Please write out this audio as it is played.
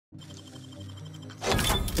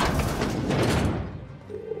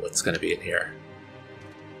what's going to be in here.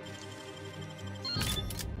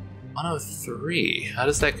 103. How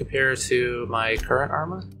does that compare to my current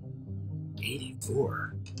armor?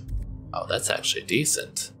 84. Oh, that's actually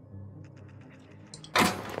decent.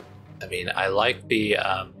 I mean, I like the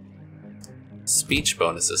speech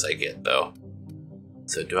bonuses I get, though.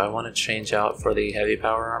 So do I want to change out for the heavy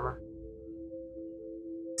power armor?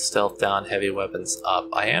 Stealth down, heavy weapons up.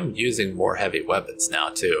 I am using more heavy weapons now,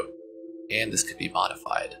 too. And this could be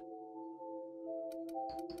modified.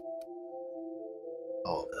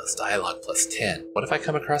 Oh, that's dialogue plus 10. What if I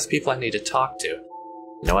come across people I need to talk to?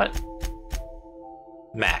 You know what?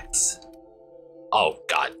 Max. Oh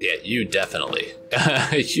god, yeah, you definitely.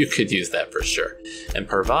 You could use that for sure. And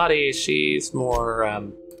Parvati, she's more,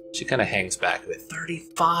 she kind of hangs back with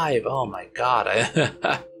 35. Oh my god,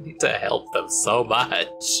 I need to help them so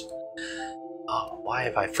much. Oh, why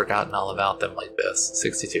have I forgotten all about them like this?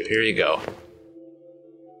 62, here you go.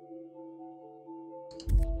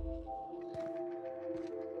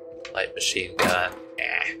 Light machine gun,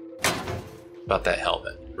 About that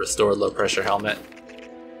helmet. Restore low pressure helmet.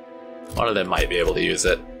 One of them might be able to use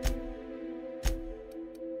it.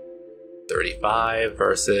 35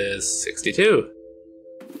 versus 62.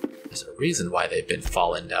 There's a reason why they've been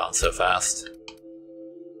falling down so fast.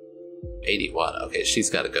 81. Okay, she's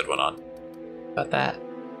got a good one on. How about that?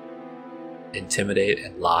 Intimidate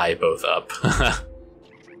and lie both up.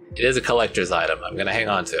 It is a collector's item. I'm gonna hang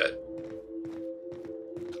on to it.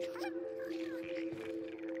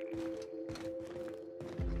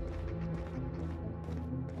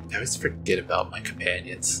 I always forget about my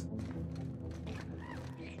companions.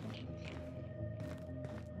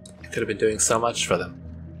 I could have been doing so much for them.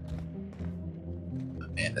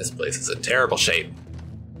 But man, this place is in terrible shape.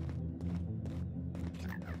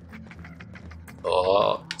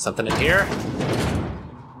 Oh, something in here?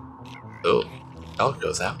 Oh, it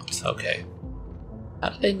goes out. Okay. How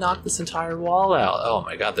did they knock this entire wall out? Oh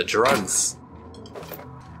my god, the drugs.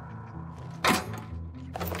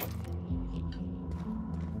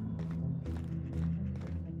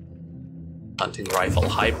 Hunting rifle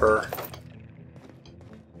hyper.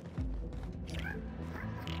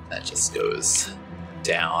 That just goes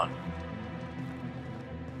down.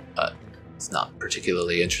 But it's not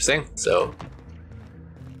particularly interesting, so.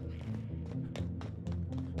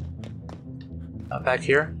 Not back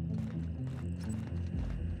here.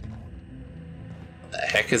 What the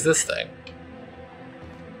heck is this thing?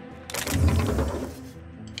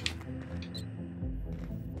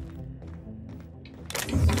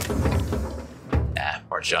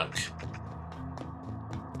 More junk.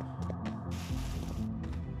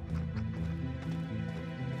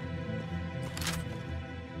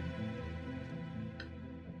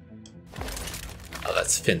 Oh,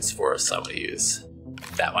 that's Finn's Forest. I'm gonna use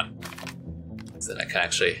that one. So then I can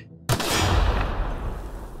actually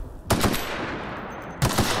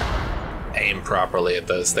aim properly at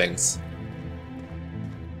those things.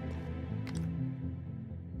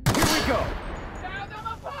 Here we go.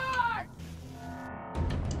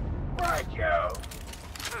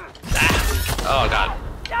 Oh god.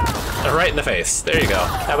 Right in the face. There you go.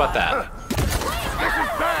 How about that? This is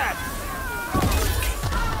bad.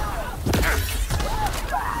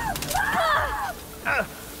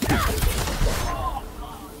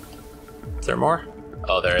 Is there more?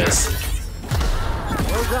 Oh, there is.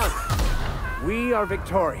 Well done. We are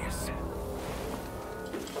victorious.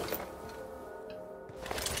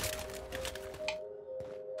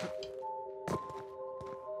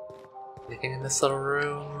 Anything in this little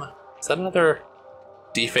room? Is that another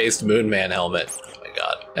defaced Moonman helmet? Oh my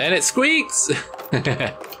god. And it squeaks!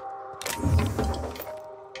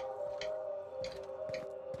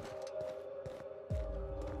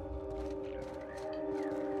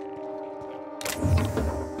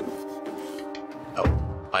 Oh,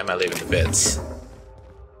 why am I leaving the bits?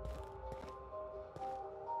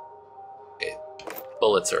 Okay,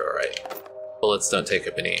 bullets are alright. Bullets don't take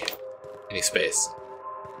up any space.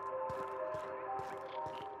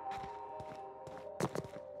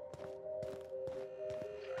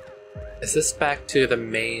 Is this back to the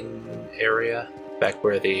main area? Back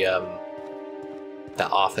where the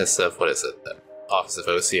office of, what is it? The office of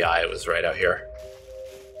OCI was right out here.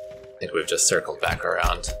 I think we've just circled back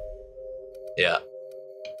around. Yeah.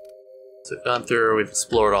 So we've gone through, we've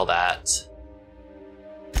explored all that.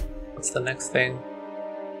 What's the next thing?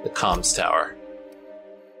 The comms tower.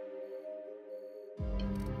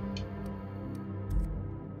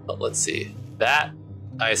 But let's see. That,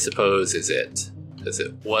 I suppose, is it. Because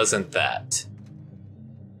it wasn't that.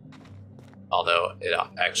 Although it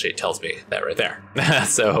actually tells me that right there.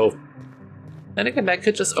 So, then again, that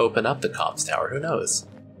could just open up the comms tower, who knows?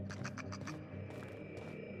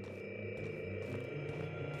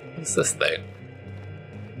 What's this thing?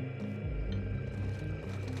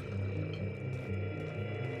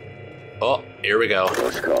 Oh, here we go.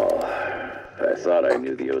 Close call. I thought I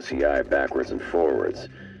knew the OCI backwards and forwards.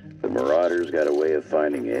 The Marauders got a way of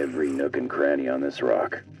finding every nook and cranny on this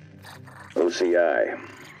rock. OCI.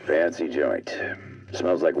 Fancy joint.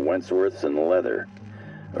 Smells like Wentworth's and leather.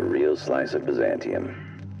 A real slice of Byzantium.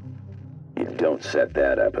 You don't set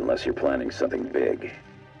that up unless you're planning something big.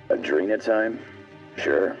 Adrena time?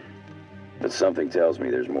 Sure. But something tells me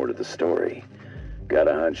there's more to the story. Got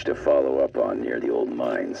a hunch to follow up on near the old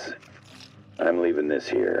mines. I'm leaving this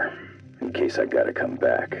here, in case I gotta come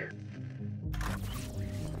back.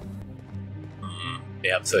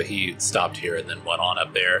 Yep, so he stopped here and then went on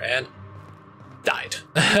up there and died.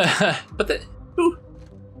 But who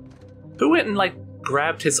went and like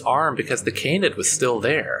grabbed his arm because the Canid was still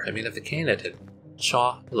there? I mean, if the Canid had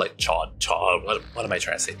what am I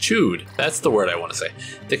trying to say? Chewed. That's the word I want to say.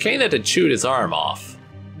 The Canid had chewed his arm off.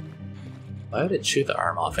 Why would it chew the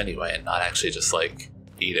arm off anyway and not actually just like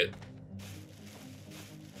eat it?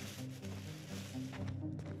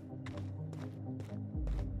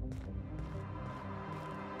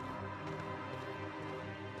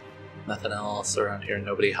 Nothing else around here,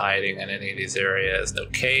 nobody hiding in any of these areas, no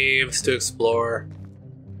caves to explore.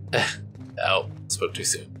 Oh, spoke too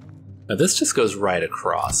soon. Now this just goes right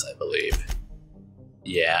across, I believe.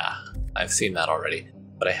 Yeah, I've seen that already,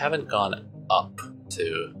 but I haven't gone up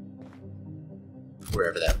to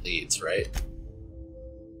wherever that leads, right?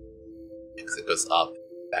 Because it goes up,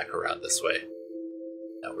 back around this way.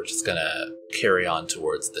 Now we're just gonna carry on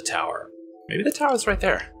towards the tower. Maybe the tower's right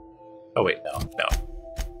there. Oh wait, no.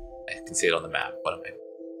 I can see it on the map. What am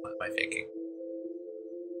I thinking?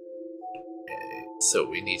 Okay, so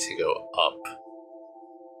we need to go up.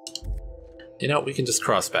 You know, we can just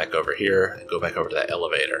cross back over here and go back over to that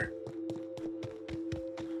elevator.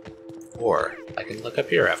 Or I can look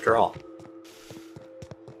up here after all.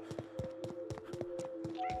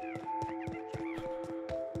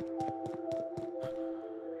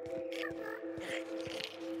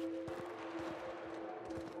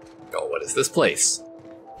 Oh, what is this place?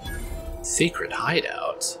 Secret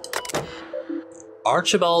hideout.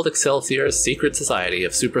 Archibald Excelsior's secret society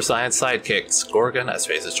of super science sidekicks. Gorgon as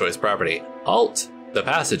Face's choice property. Halt! The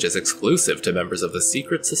passage is exclusive to members of the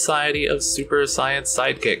secret society of super science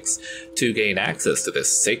sidekicks. To gain access to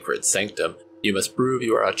this sacred sanctum, you must prove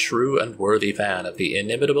you are a true and worthy fan of the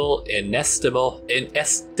inimitable, inestimable,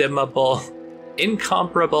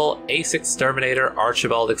 incomparable ace exterminator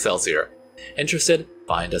Archibald Excelsior. Interested?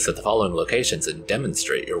 Find us at the following locations and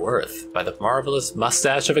demonstrate your worth by the marvelous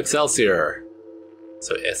mustache of Excelsior.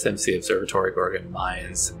 So SMC Observatory, Gorgon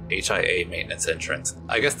Mines, HIA Maintenance Entrance.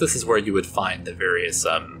 I guess this is where you would find the various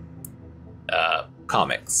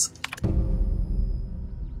comics.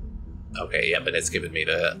 Okay, yeah, but it's given me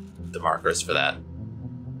the markers for that.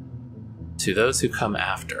 To those who come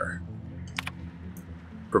after.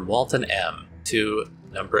 From Walton M to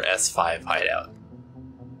number S5 hideout.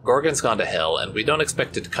 Gorgon's gone to hell, and we don't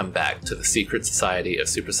expect it to come back to the Secret Society of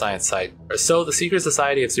Super Science So the Secret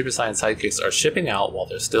Society of Super Science Sidekicks are shipping out while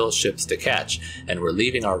there's still ships to catch, and we're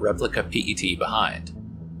leaving our replica PET behind.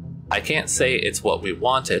 I can't say it's what we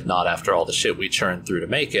wanted, not after all the shit we churned through to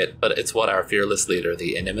make it, but it's what our fearless leader,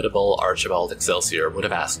 the inimitable Archibald Excelsior, would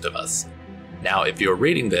have asked of us. Now, if you're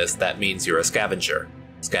reading this, that means you're a scavenger.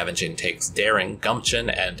 Scavenging takes daring, gumption,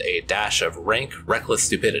 and a dash of rank, reckless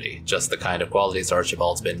stupidity, just the kind of qualities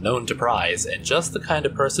Archibald's been known to prize, and just the kind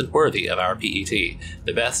of person worthy of our PET,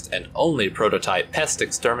 the best and only prototype pest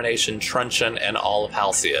extermination truncheon in all of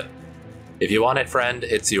Halcyon. If you want it, friend,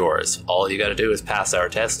 it's yours. All you gotta do is pass our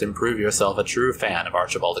test and prove yourself a true fan of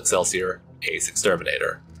Archibald Excelsior, Ace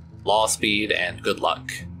Exterminator. Law, speed, and good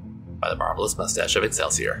luck. By the marvelous mustache of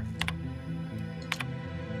Excelsior.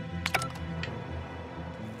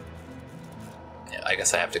 I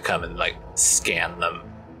guess I have to come and like scan them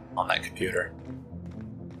on that computer.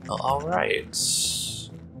 Well, alright. So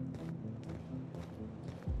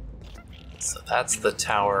that's the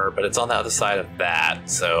tower, but it's on the other side of that,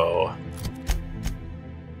 so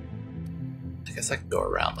I guess I can go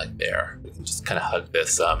around like there. We can just kind of hug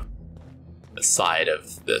this the side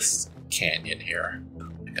of this canyon here. Oh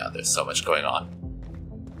my god, there's so much going on.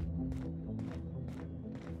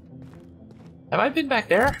 Have I been back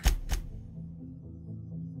there?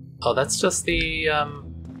 Oh, that's just the, oh,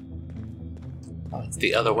 it's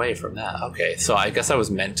the other way from that. Okay, so I guess I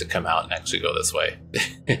was meant to come out and actually go this way.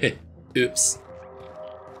 Oops.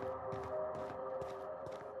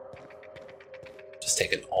 Just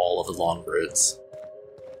taking all of the long routes.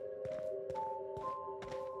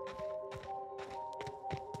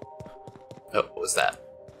 Oh, what was that?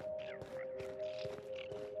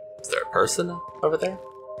 person over there?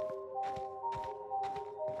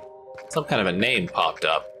 Some kind of a name popped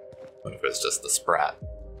up. I wonder if it was just the Sprat.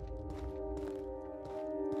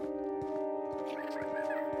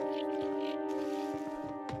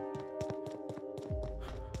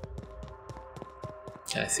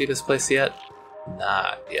 Can I see this place yet?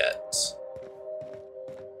 Not yet.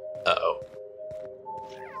 Uh-oh.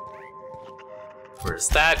 Where does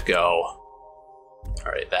that go?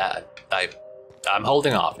 Alright, I'm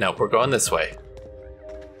holding off. No, we're going this way.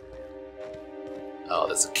 Oh,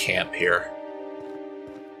 there's a camp here.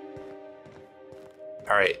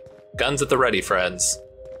 Alright, guns at the ready, friends.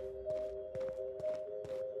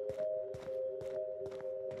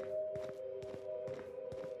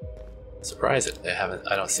 Surprising,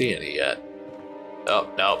 I don't see any yet. Oh,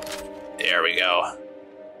 nope. There we go.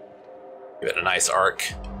 Give it a nice arc.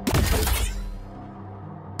 Here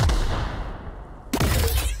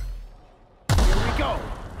we go.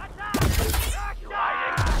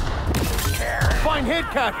 Fine hit,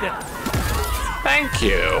 Captain. Thank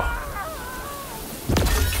you.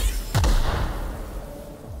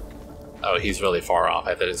 Oh, he's really far off.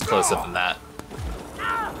 I thought he was closer than that.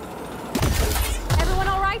 Everyone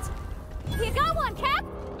all right? You got one, Cap?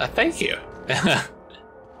 Thank you.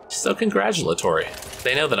 So congratulatory.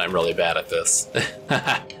 They know that I'm really bad at this.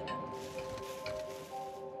 Okay,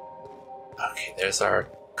 there's our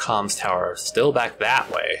comms tower, still back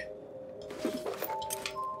that way.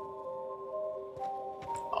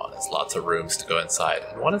 Oh, there's lots of rooms to go inside.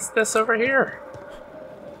 And what is this over here?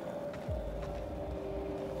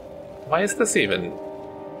 Why is this even...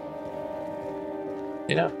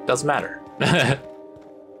 You know, doesn't matter.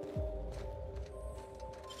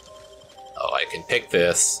 Oh, I can pick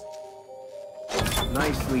this.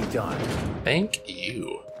 Nicely done. Thank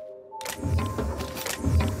you.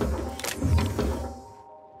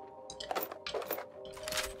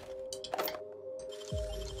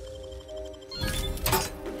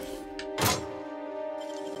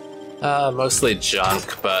 Mostly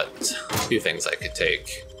junk, but a few things I could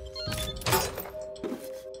take.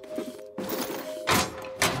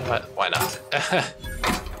 Why not?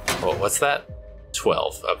 Oh, what's that?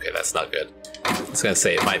 12. Okay, that's not good. I was gonna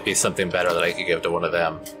say it might be something better that I could give to one of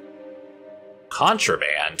them.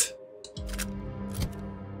 Contraband?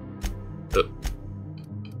 The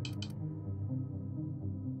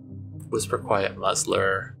Whisper Quiet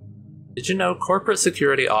Muzzler. Did you know corporate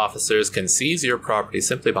security officers can seize your property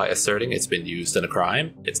simply by asserting it's been used in a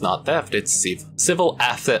crime? It's not theft, it's civil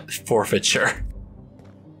asset forfeiture.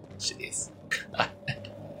 Jeez.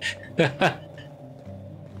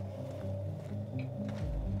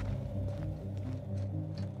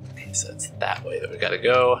 Okay, so it's that way that we gotta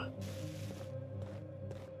go.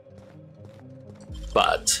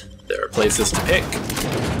 But there are places to pick.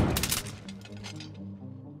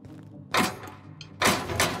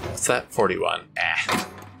 What's that? 41. Ah.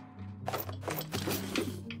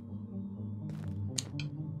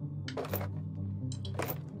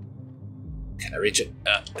 Can I reach it?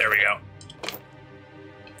 There we go.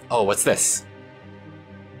 Oh, what's this?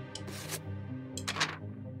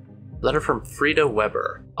 Letter from Frida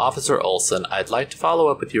Weber. Officer Olson, I'd like to follow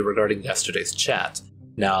up with you regarding yesterday's chat.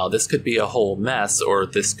 Now, this could be a whole mess, or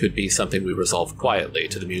this could be something we resolve quietly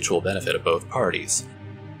to the mutual benefit of both parties.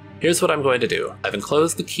 Here's what I'm going to do. I've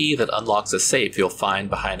enclosed the key that unlocks a safe you'll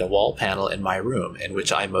find behind a wall panel in my room, in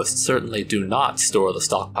which I most certainly do not store the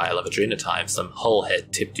stockpile of Adrenatime some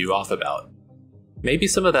hullhead tipped you off about. Maybe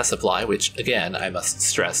some of that supply, which, again, I must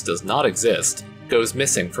stress does not exist, goes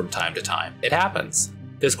missing from time to time. It happens.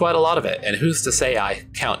 There's quite a lot of it, and who's to say I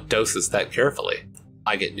count doses that carefully?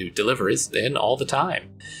 I get new deliveries in all the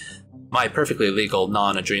time. My perfectly legal,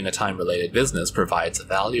 non-Adrenatime related business provides a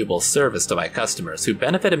valuable service to my customers who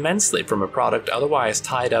benefit immensely from a product otherwise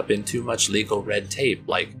tied up in too much legal red tape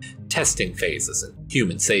like testing phases and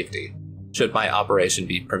human safety. Should my operation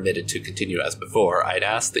be permitted to continue as before, I'd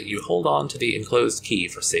ask that you hold on to the enclosed key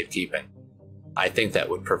for safekeeping. I think that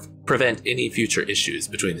would prevent any future issues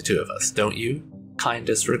between the two of us, don't you?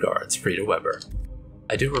 Kindest regards, Frida Weber.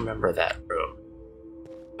 I do remember that room,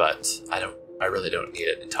 but I really don't need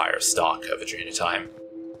an entire stock of Adrenatime.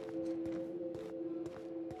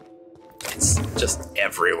 It's just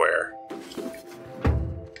everywhere.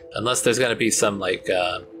 Unless there's gonna be some, like,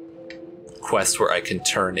 quest where I can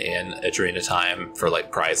turn in Adrenatime for,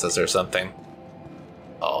 like, prizes or something.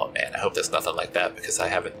 Oh man, I hope there's nothing like that because I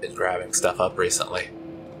haven't been grabbing stuff up recently.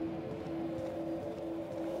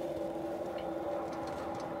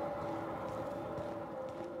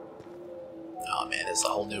 Oh man, there's a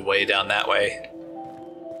whole new way down that way.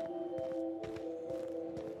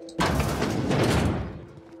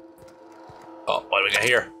 Oh, what do we got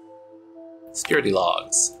here? Security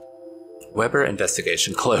logs. Weber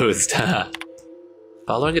investigation closed.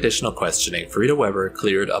 Following additional questioning, Frida Weber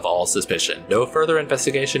cleared of all suspicion. No further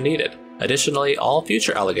investigation needed. Additionally, all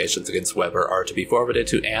future allegations against Weber are to be forwarded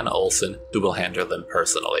to Ann Olson, who will handle them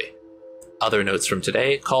personally. Other notes from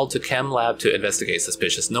today: called to Chem Lab to investigate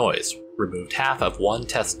suspicious noise. Removed half of one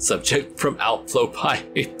test subject from outflow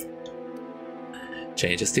pipe.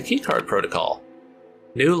 Changes to keycard protocol.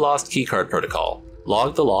 New lost keycard protocol.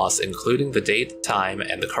 Log the loss, including the date, time,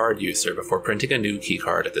 and the card user before printing a new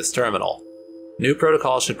keycard at this terminal. New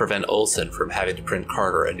protocol should prevent Olson from having to print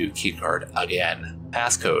Carter a new keycard again.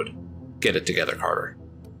 Passcode. Get it together, Carter.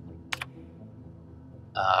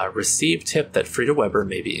 Received tip that Frida Weber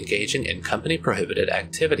may be engaging in company-prohibited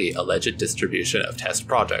activity, alleged distribution of test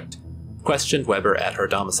product. Questioned Weber at her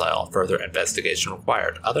domicile. Further investigation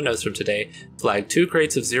required. Other notes from today: flagged 2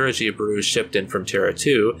 crates of zero-G brew shipped in from Terra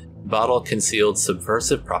 2. Bottle concealed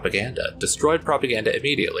subversive propaganda. Destroyed propaganda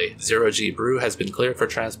immediately. Zero-G brew has been cleared for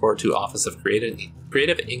transport to Office of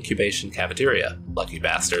Creative Incubation Cafeteria. Lucky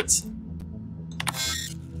bastards.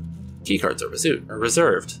 Keycards are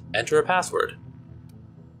reserved. Enter a password.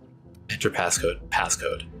 Enter passcode.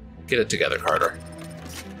 Passcode. Get it together, Carter.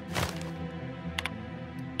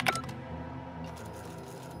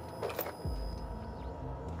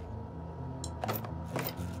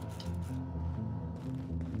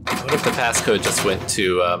 What if the passcode just went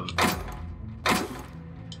to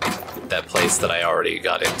that place that I already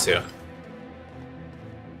got into?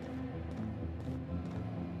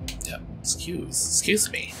 Yeah, excuse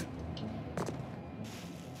me.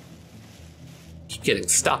 Keep getting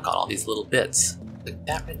stuck on all these little bits. Like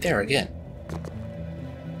that right there again.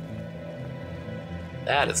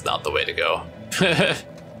 That is not the way to go.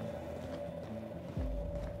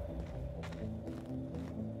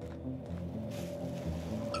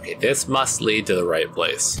 Okay, this must lead to the right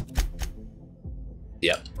place.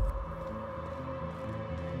 Yep.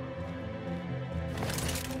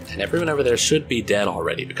 And everyone over there should be dead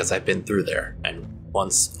already because I've been through there and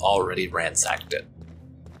once already ransacked it.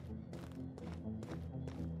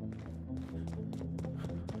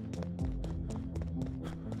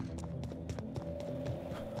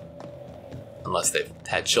 Unless they've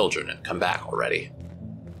had children and come back already.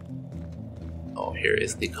 Oh, here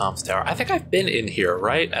is the comms tower. I think I've been in here,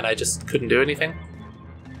 right? And I just couldn't do anything?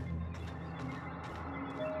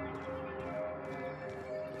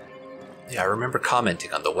 Yeah, I remember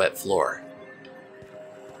commenting on the wet floor.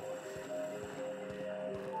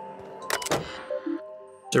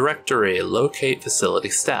 Directory, locate facility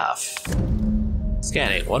staff.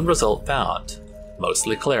 Scanning, 1 result found.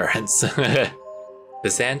 Mostly Clarence.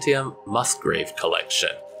 Byzantium Musgrave Collection.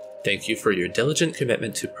 Thank you for your diligent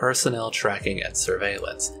commitment to personnel tracking and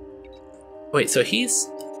surveillance. Wait, so he's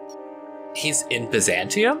in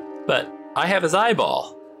Byzantium? But I have his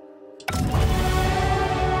eyeball.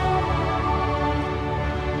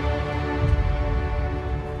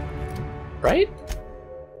 Right?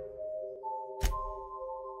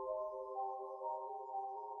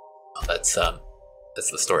 Oh, that's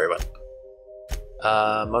the story one.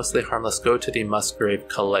 Mostly harmless. Go to the Musgrave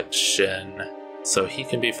Collection. So he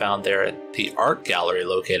can be found there at the art gallery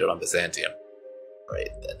located on Byzantium. Right,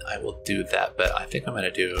 then I will do that, but I think I'm going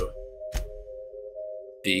to do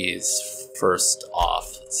these first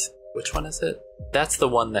off. Let's see, which one is it? That's the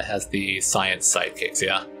one that has the science sidekicks,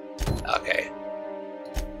 yeah? Okay.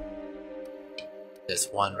 There's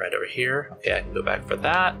one right over here. Okay, I can go back for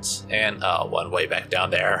that. And one way back down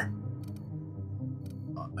there.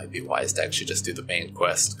 Oh, it might be wise to actually just do the main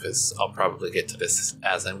quest, because I'll probably get to this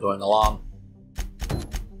as I'm going along.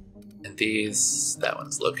 And these, that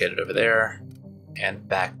one's located over there, and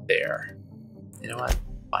back there. You know what?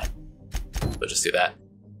 Fine. We'll just do that.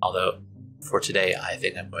 Although, for today, I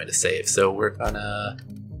think I'm going to save. So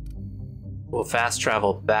we'll fast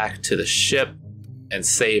travel back to the ship and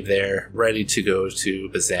save there, ready to go to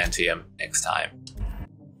Byzantium next time.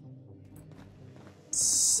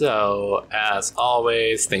 So, as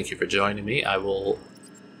always, thank you for joining me. I will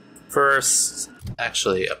first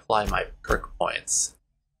actually apply my perk points.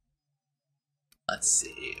 Let's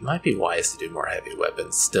see, it might be wise to do more heavy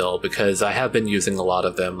weapons still, because I have been using a lot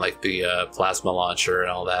of them, like the plasma launcher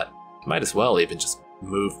and all that. Might as well even just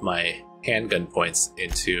move my handgun points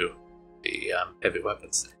into the heavy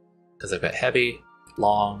weapons. Because I've got heavy,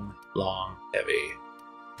 long, heavy.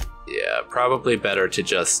 Yeah, probably better to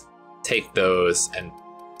just take those and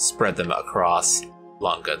spread them across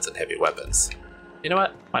long guns and heavy weapons. You know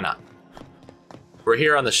what? Why not? We're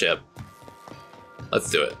here on the ship. Let's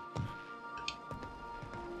do it.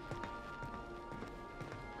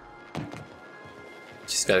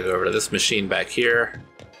 Just gotta go over to this machine back here.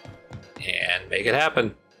 and make it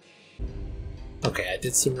happen. Okay, I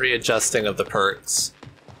did some readjusting of the perks,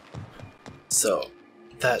 so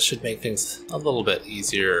that should make things a little bit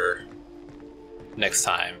easier next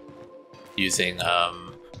time using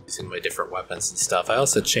my different weapons and stuff. I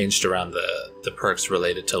also changed around the perks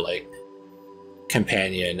related to like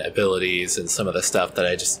companion abilities and some of the stuff that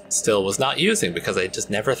I just still was not using because I just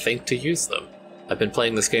never think to use them. I've been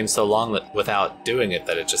playing this game so long that without doing it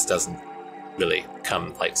that it just doesn't really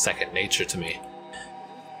come like second nature to me.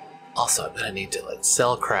 Also, I'm gonna need to like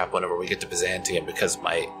sell crap whenever we get to Byzantium because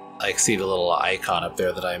I see the little icon up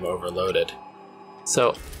there that I'm overloaded.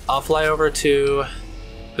 So I'll fly over to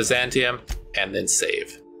Byzantium and then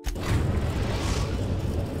save.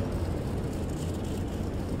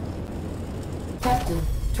 Captain,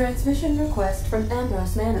 transmission request from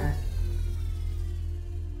Ambrose Manor.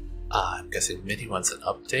 I'm guessing Minnie wants an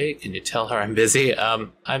update. Can you tell her I'm busy?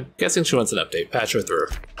 I'm guessing she wants an update. Patch her through.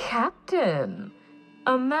 Captain,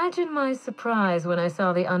 imagine my surprise when I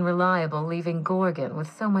saw the Unreliable leaving Gorgon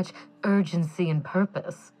with so much urgency and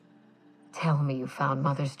purpose. Tell me you found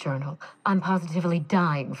Mother's journal. I'm positively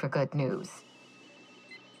dying for good news.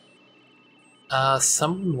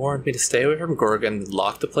 Someone warned me to stay away from Gorgon,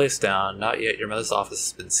 lock the place down. Not yet. Your mother's office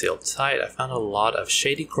has been sealed tight. I found a lot of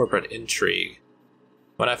shady corporate intrigue.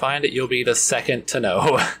 When I find it, you'll be the second to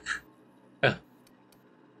know.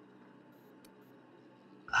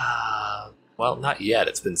 Well, not yet.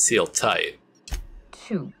 It's been sealed tight.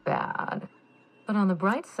 Too bad. But on the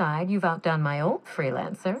bright side, you've outdone my old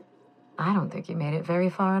freelancer. I don't think you made it very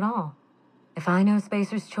far at all. If I know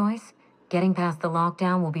Spacer's Choice, getting past the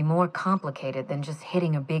lockdown will be more complicated than just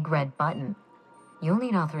hitting a big red button. You'll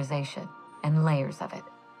need authorization and layers of it.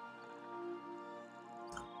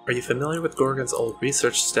 Are you familiar with Gorgon's old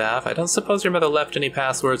research staff? I don't suppose your mother left any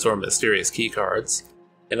passwords or mysterious keycards.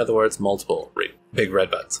 In other words, multiple big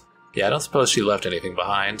red buttons. Yeah, I don't suppose she left anything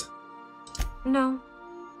behind. No.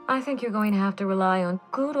 I think you're going to have to rely on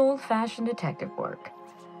good old-fashioned detective work.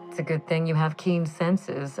 It's a good thing you have keen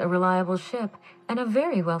senses, a reliable ship, and a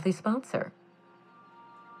very wealthy sponsor.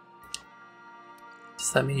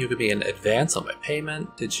 Does that mean you could be in advance on my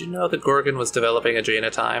payment? Did you know that Gorgon was developing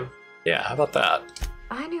Adrenatime? Yeah, how about that?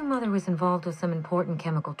 I knew Mother was involved with some important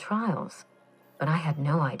chemical trials, but I had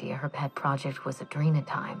no idea her pet project was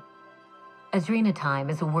Adrenatime. Adrenatime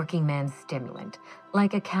is a working man's stimulant,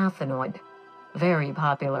 like a caffeinoid. Very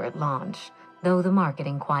popular at launch, though the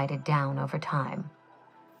marketing quieted down over time.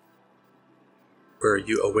 Were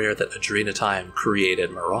you aware that Adrenatime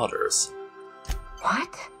created Marauders?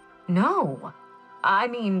 What? No. I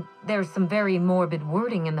mean, there's some very morbid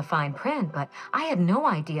wording in the fine print, but I had no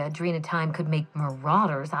idea Adrenatime could make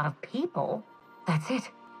Marauders out of people. That's it.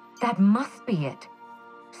 That must be it.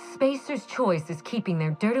 Spacer's Choice is keeping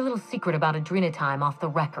their dirty little secret about Adrenatime off the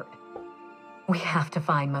record. We have to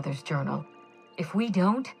find Mother's journal. If we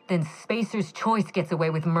don't, then Spacer's Choice gets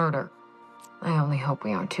away with murder. I only hope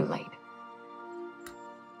we aren't too late.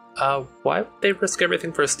 Why would they risk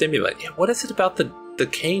everything for a stimulant? Yeah, what is it about the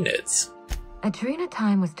canids?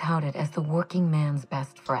 Adrenatime was touted as the working man's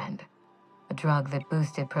best friend. A drug that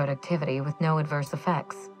boosted productivity with no adverse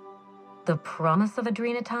effects. The promise of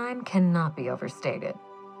Adrenatime cannot be overstated.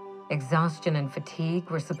 Exhaustion and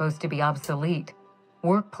fatigue were supposed to be obsolete.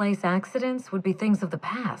 Workplace accidents would be things of the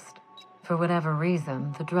past. For whatever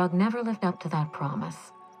reason, the drug never lived up to that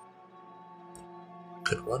promise.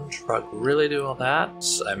 Could one drug really do all that?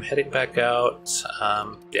 I'm heading back out.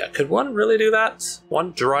 Yeah, could one really do that?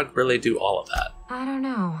 One drug really do all of that? I don't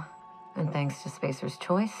know. And thanks to Spacer's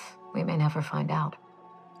Choice, we may never find out.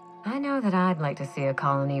 I know that I'd like to see a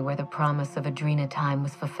colony where the promise of Adrenatime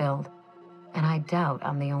was fulfilled. And I doubt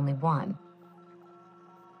I'm the only one.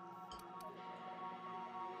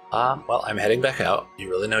 Well, I'm heading back out. You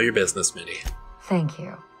really know your business, Minnie. Thank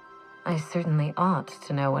you. I certainly ought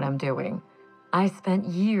to know what I'm doing. I spent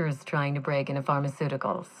years trying to break into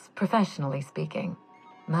pharmaceuticals, professionally speaking.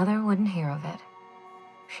 Mother wouldn't hear of it.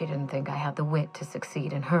 She didn't think I had the wit to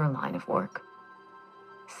succeed in her line of work.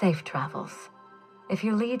 Safe travels. If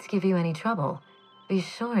your leads give you any trouble, be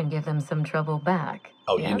sure and give them some trouble back.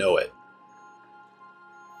 Oh, yes? You know it.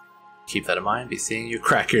 Keep that in mind. Be seeing you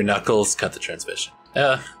crack your knuckles. Cut the transmission.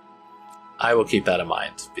 I will keep that in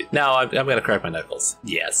mind. Now I'm going to crack my knuckles.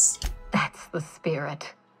 Yes. That's the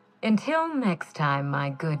spirit. Until next time,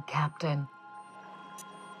 my good captain.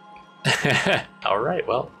 All right,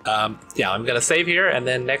 well, yeah, I'm going to save here, and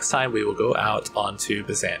then next time we will go out onto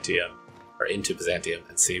Byzantium, or into Byzantium,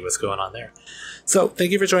 and see what's going on there. So,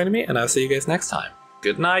 thank you for joining me, and I'll see you guys next time.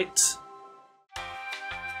 Good night.